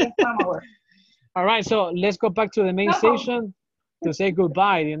 Very little homework. All right, so let's go back to the main station to say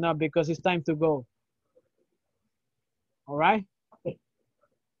goodbye, you know, because it's time to go. All right? Okay.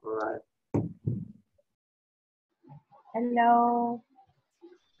 All right. Hello.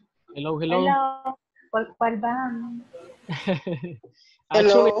 Hello. Hello. ¿Por cuál van? actually,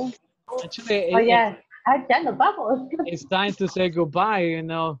 Hello. actually, Oh, yes. Ya nos vamos. it's time to say goodbye, you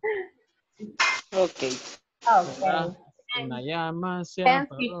know. Okay. ¿Verdad? Okay. Una llama se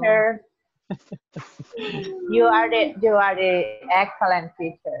Thanks, apagó. teacher. You are the excellent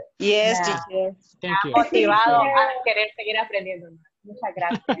teacher. Yes, Yeah. teacher. Thank you. Motivado a querer seguir aprendiendo más. Muchas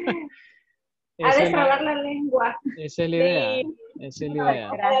gracias. A Esa es destrabar la, la lengua. esa es la idea. Sí. Esa es la idea.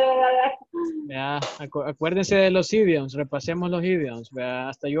 Gracias. Vea, acuérdense de los idioms, repasemos los idioms. Vea,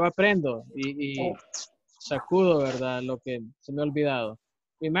 hasta yo aprendo y sacudo, ¿verdad? Lo que se me ha olvidado.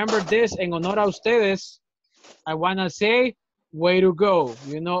 Remember this, en honor a ustedes, I wanna say, way to go.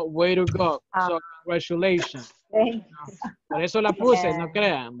 You know, way to go. So, congratulations. Thank Por eso la puse, no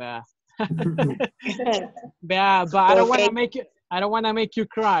crean, vea. Vea, but I don't Okay. wanna make you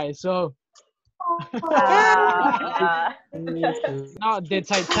cry, so. No, the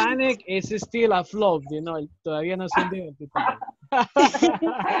Titanic is still afloat, you know, todavía no se hundió el Titanic.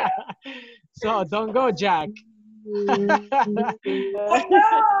 So don't go, Jack.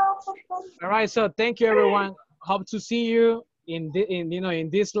 All right, so thank you, everyone. Hope to see you in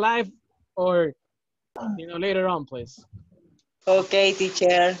this live or later on, please. Okay,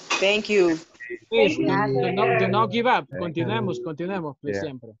 teacher. Thank you. Please you, do not give up. Thank you. Continuemos, please, Yeah.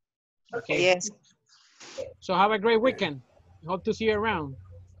 siempre. Okay. Yes. So have a great weekend. Hope to see you around.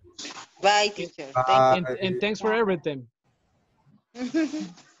 Bye, teacher. Thank And thanks for everything. you.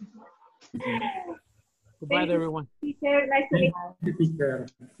 Goodbye, everyone. Teacher, nice to meet you. Teacher.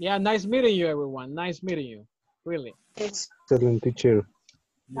 Yeah, nice meeting you, everyone. Nice meeting you. Really. Yes. Excellent teacher.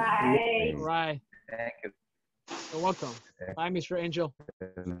 Bye. All right. Thank you. You're welcome. Bye, Mr. Angel.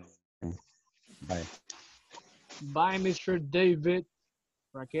 Bye. Bye, Mr. David,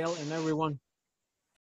 Raquel, and everyone.